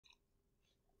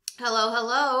Hello,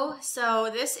 hello.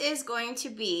 So this is going to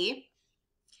be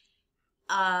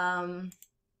hi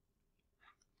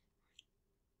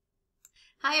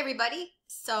everybody.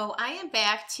 So I am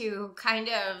back to kind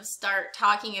of start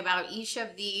talking about each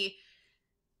of the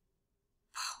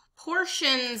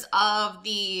portions of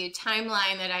the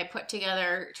timeline that I put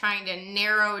together, trying to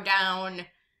narrow down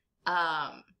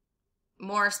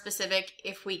more specific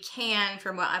if we can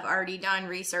from what I've already done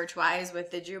research-wise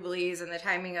with the Jubilees and the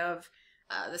timing of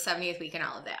the 70th week and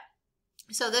all of that.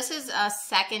 So this is a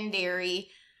secondary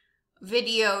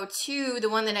video to the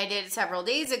one that I did several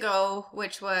days ago,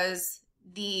 which was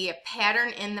the pattern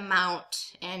in the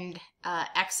Mount and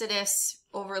Exodus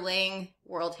overlaying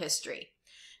world history.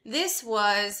 This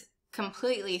was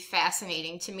completely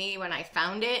fascinating to me when I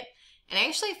found it, and I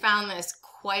actually found this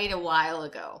quite a while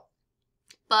ago.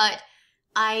 But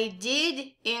I did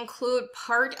include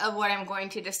part of what I'm going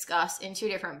to discuss in two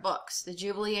different books, the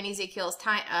Jubilee and Ezekiel's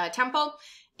Temple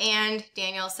and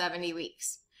Daniel's 70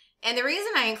 Weeks. And the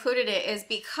reason I included it is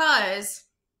because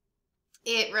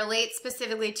it relates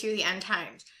specifically to the end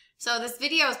times. So this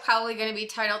video is probably going to be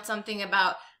titled something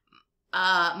about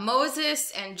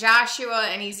Moses and Joshua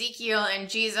and Ezekiel and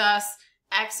Jesus,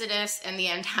 Exodus, and the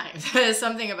end times.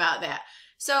 Something about that.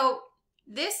 So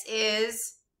this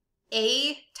is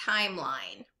a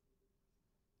timeline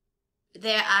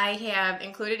that I have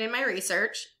included in my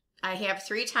research. I have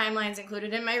 3 timelines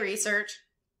included in my research.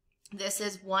 This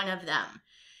is one of them.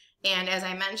 And as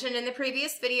I mentioned in the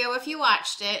previous video, if you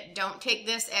watched it, don't take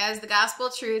this as the gospel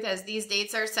truth, as these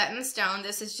dates are set in stone.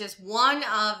 This is just one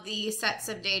of the sets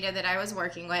of data that I was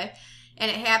working with. And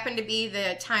it happened to be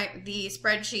the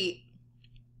spreadsheet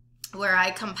where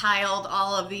I compiled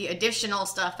all of the additional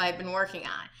stuff I've been working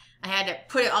on. I had to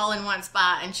put it all in one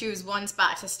spot and choose one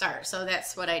spot to start. So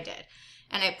that's what I did.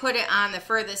 And I put it on the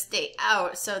furthest date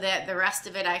out so that the rest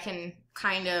of it I can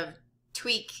kind of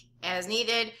tweak as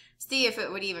needed, see if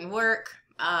it would even work.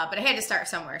 But I had to start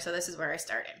somewhere, so this is where I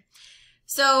started.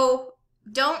 So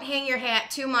don't hang your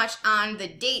hat too much on the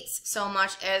dates so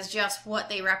much as just what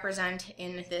they represent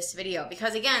in this video.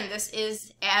 Because again, this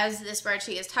is, as the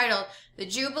spreadsheet is titled, the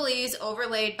Jubilees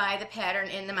overlaid by the pattern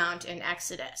in the Mount in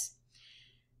Exodus.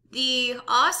 The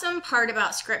awesome part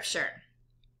about Scripture,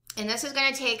 and this is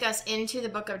going to take us into the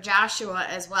book of Joshua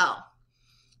as well,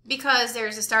 because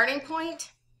there's a starting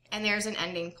point and there's an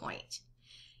ending point.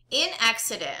 In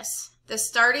Exodus, the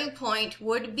starting point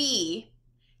would be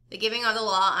the giving of the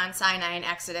law on Sinai in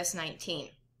Exodus 19.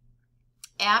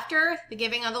 After the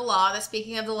giving of the law, the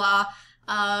speaking of the law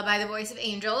by the voice of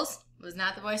angels, it was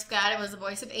not the voice of God, it was the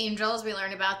voice of angels. We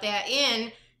learned about that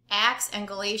in Acts and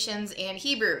Galatians and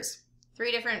Hebrews. 3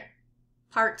 different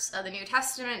parts of the New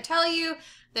Testament tell you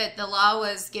that the law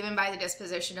was given by the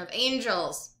disposition of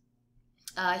angels.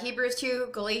 Hebrews 2,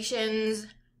 Galatians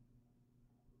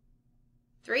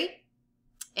 3,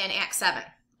 and Acts 7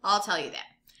 all tell you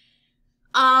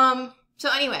that. So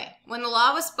anyway, when the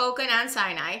law was spoken on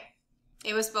Sinai,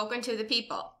 it was spoken to the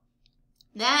people.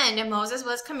 Then Moses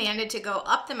was commanded to go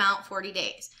up the mount 40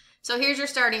 days. So here's your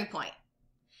starting point.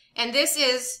 And this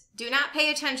is, do not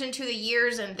pay attention to the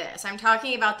years in this. I'm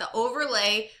talking about the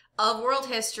overlay of world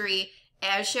history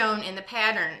as shown in the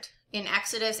pattern in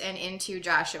Exodus and into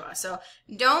Joshua. So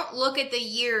don't look at the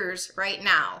years right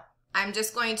now. I'm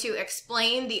just going to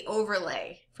explain the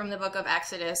overlay from the book of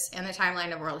Exodus and the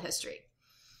timeline of world history.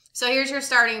 So here's your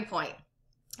starting point.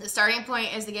 The starting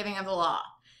point is the giving of the law.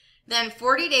 Then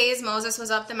 40 days Moses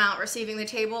was up the mount receiving the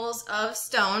tables of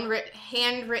stone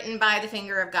handwritten by the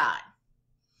finger of God.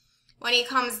 When he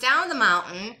comes down the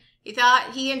mountain,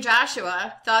 he and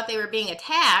Joshua thought they were being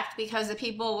attacked because the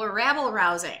people were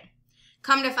rabble-rousing.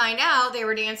 Come to find out, they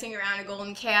were dancing around a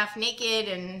golden calf naked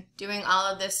and doing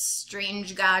all of this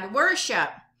strange god worship.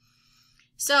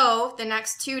 So the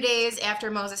next 2 days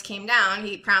after Moses came down,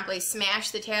 he promptly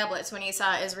smashed the tablets when he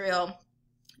saw Israel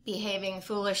behaving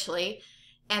foolishly.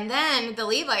 And then the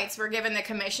Levites were given the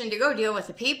commission to go deal with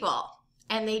the people.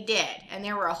 And they did. And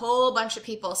there were a whole bunch of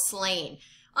people slain,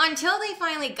 until they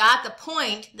finally got the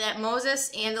point that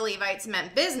Moses and the Levites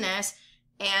meant business,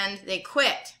 and they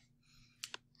quit.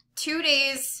 2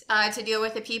 days to deal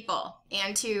with the people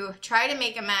and to try to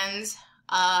make amends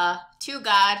to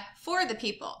God for the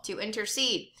people, to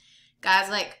intercede. God's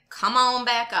like, come on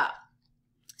back up.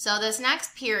 So this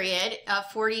next period of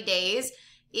 40 days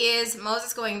is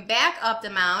Moses going back up the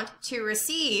mount to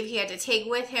receive. He had to take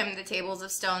with him the tables of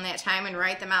stone that time and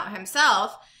write them out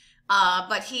himself.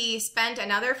 But he spent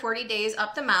another 40 days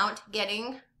up the mount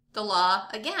getting the law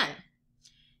again.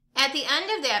 At the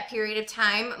end of that period of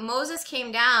time, Moses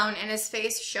came down and his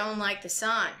face shone like the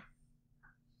sun.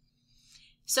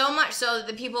 so much so that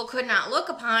the people could not look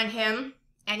upon him,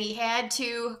 and he had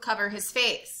to cover his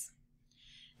face.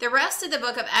 The rest of the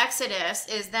book of Exodus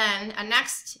is then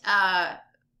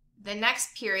the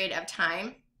next period of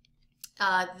time.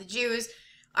 The Jews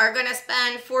are going to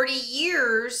spend 40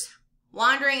 years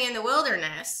wandering in the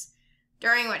wilderness,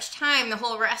 during which time the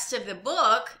whole rest of the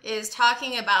book is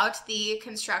talking about the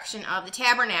construction of the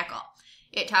tabernacle.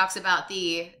 It talks about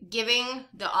the giving,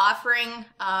 the offering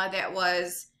that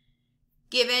was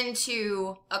given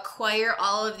to acquire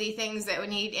all of the things that we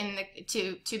need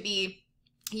to be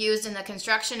used in the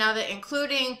construction of it,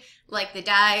 including like the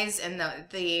dyes and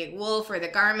the wool for the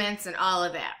garments and all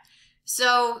of that.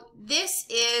 So this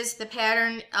is the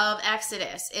pattern of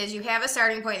Exodus, is you have a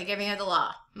starting point, the giving of the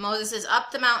law. Moses is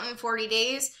up the mountain 40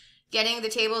 days, getting the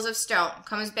tables of stone,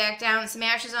 comes back down,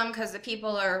 smashes them because the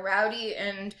people are rowdy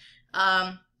and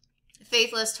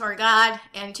faithless toward God,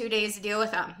 and 2 days to deal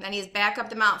with them. Then he's back up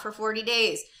the mountain for 40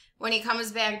 days. When he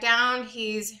comes back down,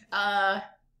 he's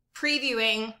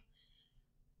previewing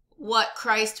what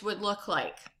Christ would look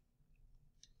like.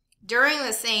 During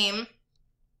the same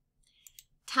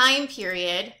time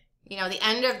period, the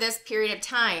end of this period of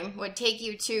time would take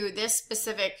you to this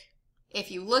specific,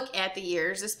 if you look at the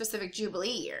years, this specific Jubilee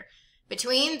year.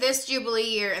 Between this Jubilee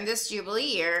year and this Jubilee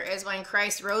year is when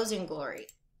Christ rose in glory.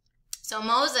 So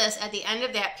Moses, at the end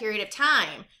of that period of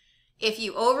time, if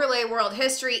you overlay world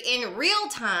history in real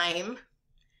time,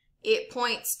 it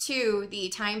points to the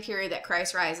time period that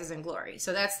Christ rises in glory.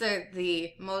 So that's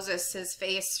the Moses, his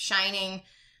face shining,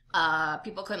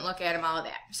 people couldn't look at him, all of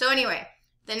that. So anyway,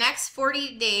 the next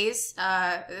 40 days,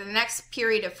 the next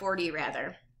period of 40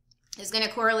 rather, is going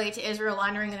to correlate to Israel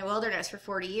wandering in the wilderness for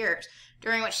 40 years,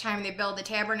 during which time they build the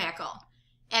tabernacle.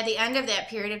 At the end of that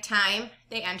period of time,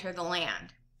 they enter the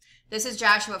land. This is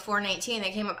Joshua 4:19.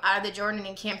 They came up out of the Jordan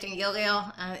and camped in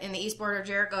Gilgal in the east border of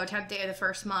Jericho, 10th day of the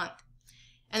first month.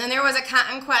 And then there was a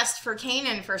conquest for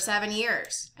Canaan for 7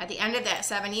 years. At the end of that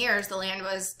 7 years, the land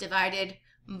was divided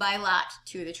by lot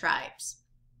to the tribes.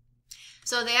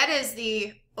 So that is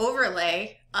the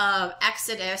overlay of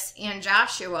Exodus and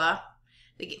Joshua,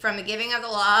 from the giving of the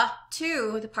law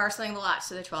to the parceling of the lots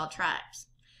to the 12 tribes.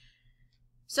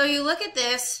 So you look at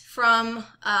this from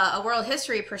a world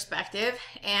history perspective,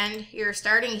 and you're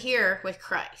starting here with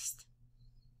Christ.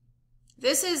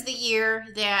 This is the year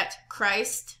that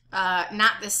Christ,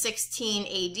 not the 16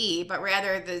 AD, but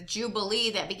rather the Jubilee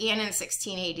that began in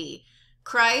 16 AD.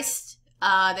 Christ,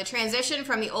 the transition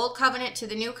from the Old Covenant to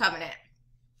the New Covenant,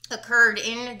 occurred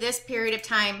in this period of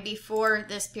time before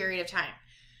this period of time.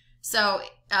 So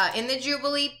in the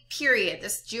Jubilee period,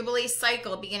 this Jubilee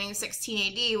cycle beginning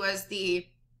 16 AD was the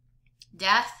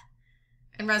death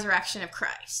and resurrection of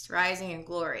Christ, rising in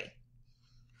glory.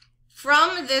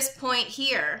 From this point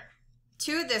here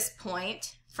to this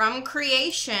point, from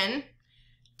creation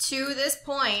to this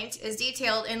point, is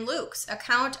detailed in Luke's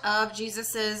account of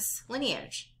Jesus's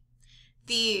lineage.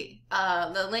 The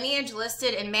lineage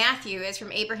listed in Matthew is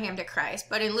from Abraham to Christ,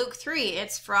 but in Luke 3,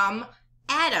 it's from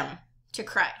Adam to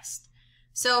Christ.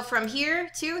 So from here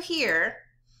to here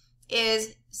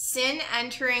is sin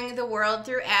entering the world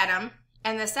through Adam,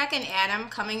 and the second Adam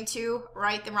coming to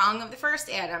right the wrong of the first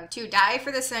Adam, to die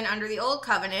for the sin under the old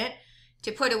covenant,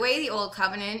 to put away the old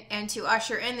covenant, and to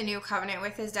usher in the new covenant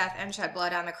with his death and shed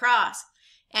blood on the cross.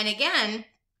 And again,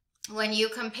 when you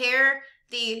compare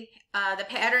the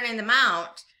pattern in the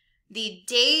Mount, the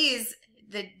days,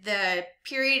 the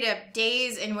period of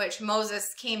days in which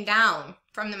Moses came down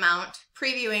from the Mount,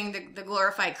 previewing the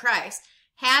glorified Christ,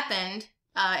 happened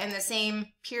in the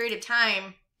same period of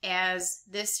time as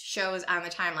this shows on the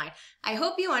timeline. I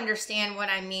hope you understand what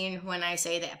I mean when I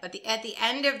say that. But at the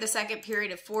end of the second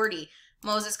period of 40,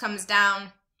 Moses comes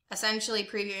down, essentially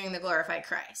previewing the glorified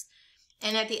Christ.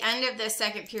 And at the end of this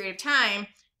second period of time,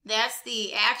 that's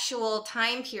the actual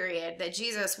time period that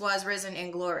Jesus was risen in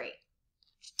glory.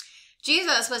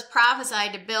 Jesus was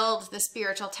prophesied to build the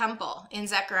spiritual temple in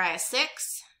Zechariah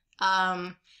 6.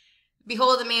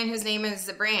 Behold, the man whose name is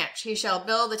the branch. He shall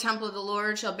build the temple of the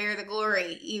Lord, shall bear the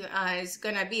glory. He's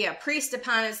going to be a priest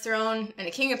upon his throne and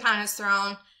a king upon his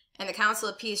throne, and the council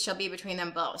of peace shall be between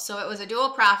them both. So it was a dual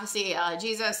prophecy.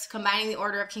 Jesus combining the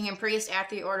order of king and priest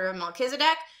after the order of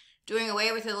Melchizedek, doing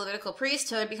away with the Levitical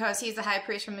priesthood because he's the high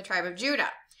priest from the tribe of Judah.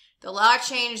 The law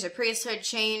changed, the priesthood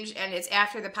changed, and it's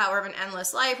after the power of an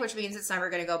endless life, which means it's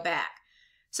never going to go back.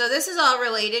 So this is all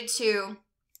related to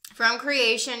from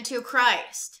creation to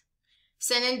Christ.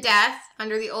 Sin and death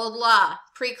under the old law,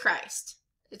 pre-Christ.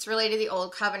 It's related to the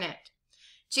old covenant.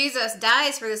 Jesus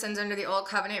dies for the sins under the old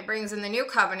covenant, brings in the new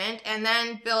covenant, and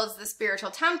then builds the spiritual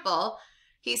temple.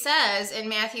 He says in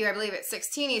Matthew, I believe it's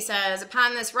 16, he says,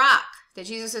 upon this rock that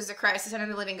Jesus is the Christ, the Son of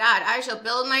the living God, I shall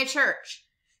build my church,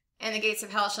 and the gates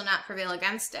of hell shall not prevail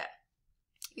against it.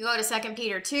 You go to 2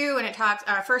 Peter 2, and it talks,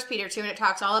 1 Peter 2, and it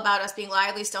talks all about us being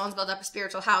lively stones, build up a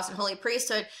spiritual house and holy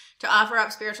priesthood to offer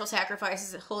up spiritual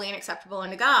sacrifices holy and acceptable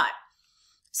unto God.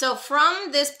 So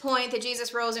from this point that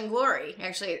Jesus rose in glory,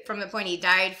 actually from the point he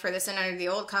died for the sin under the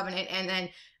old covenant, and then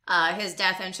his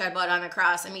death and shed blood on the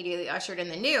cross immediately ushered in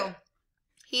the new,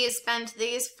 he has spent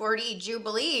these 40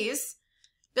 jubilees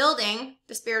building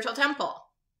the spiritual temple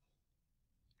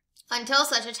until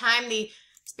such a time the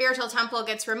spiritual temple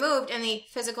gets removed and the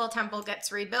physical temple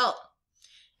gets rebuilt.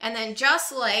 And then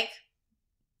just like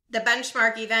the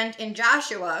benchmark event in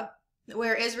Joshua,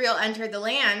 where Israel entered the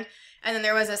land, and then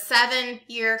there was a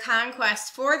 7-year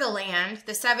conquest for the land,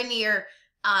 the 7-year,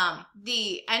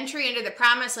 the entry into the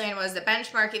promised land was the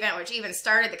benchmark event, which even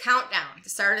started the countdown, the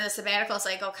start of the sabbatical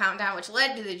cycle countdown, which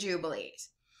led to the Jubilees.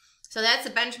 So that's the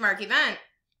benchmark event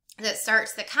that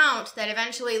starts the count that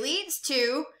eventually leads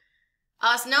to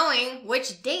us knowing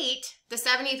which date the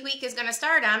 70th week is going to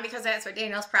start on, because that's what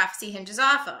Daniel's prophecy hinges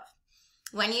off of.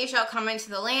 When ye shall come into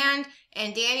the land,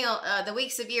 and Daniel, the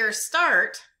weeks of years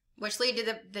start, which lead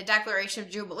to the declaration of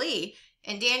Jubilee,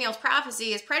 and Daniel's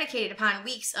prophecy is predicated upon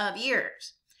weeks of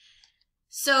years.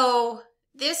 So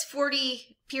this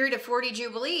period of 40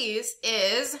 Jubilees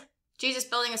is Jesus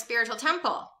building a spiritual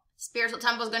temple. Spiritual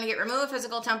temple is going to get removed,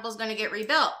 physical temple is going to get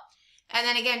rebuilt. And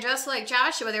then again, just like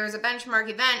Joshua, there was a benchmark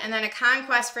event and then a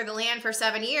conquest for the land for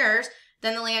 7 years.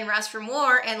 Then the land rests from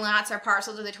war and lots are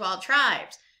parceled to the 12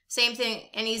 tribes. Same thing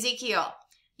in Ezekiel.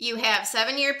 You have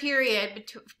 7-year period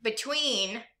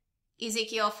between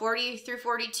Ezekiel 40 through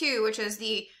 42, which is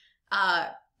the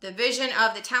vision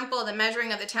of the temple, the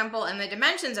measuring of the temple, and the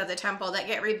dimensions of the temple that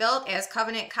get rebuilt as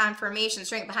covenant confirmation,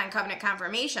 strength behind covenant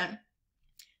confirmation.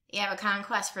 You have a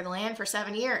conquest for the land for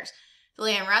 7 years. The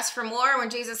land rests from war when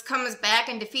Jesus comes back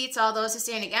and defeats all those who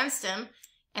stand against him.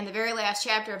 And the very last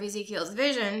chapter of Ezekiel's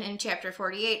vision, in chapter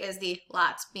 48, is the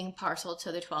lots being parceled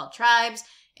to the 12 tribes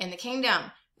in the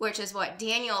kingdom, which is what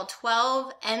Daniel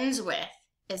 12 ends with,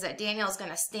 is that Daniel's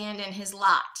going to stand in his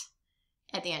lot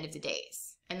at the end of the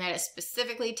days. And that is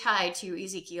specifically tied to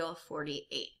Ezekiel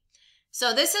 48.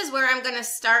 So this is where I'm going to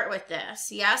start with this.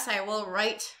 Yes, I will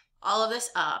write all of this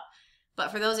up. But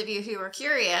for those of you who are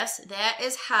curious, that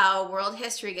is how world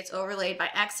history gets overlaid by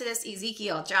Exodus,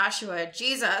 Ezekiel, Joshua,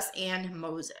 Jesus, and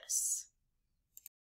Moses.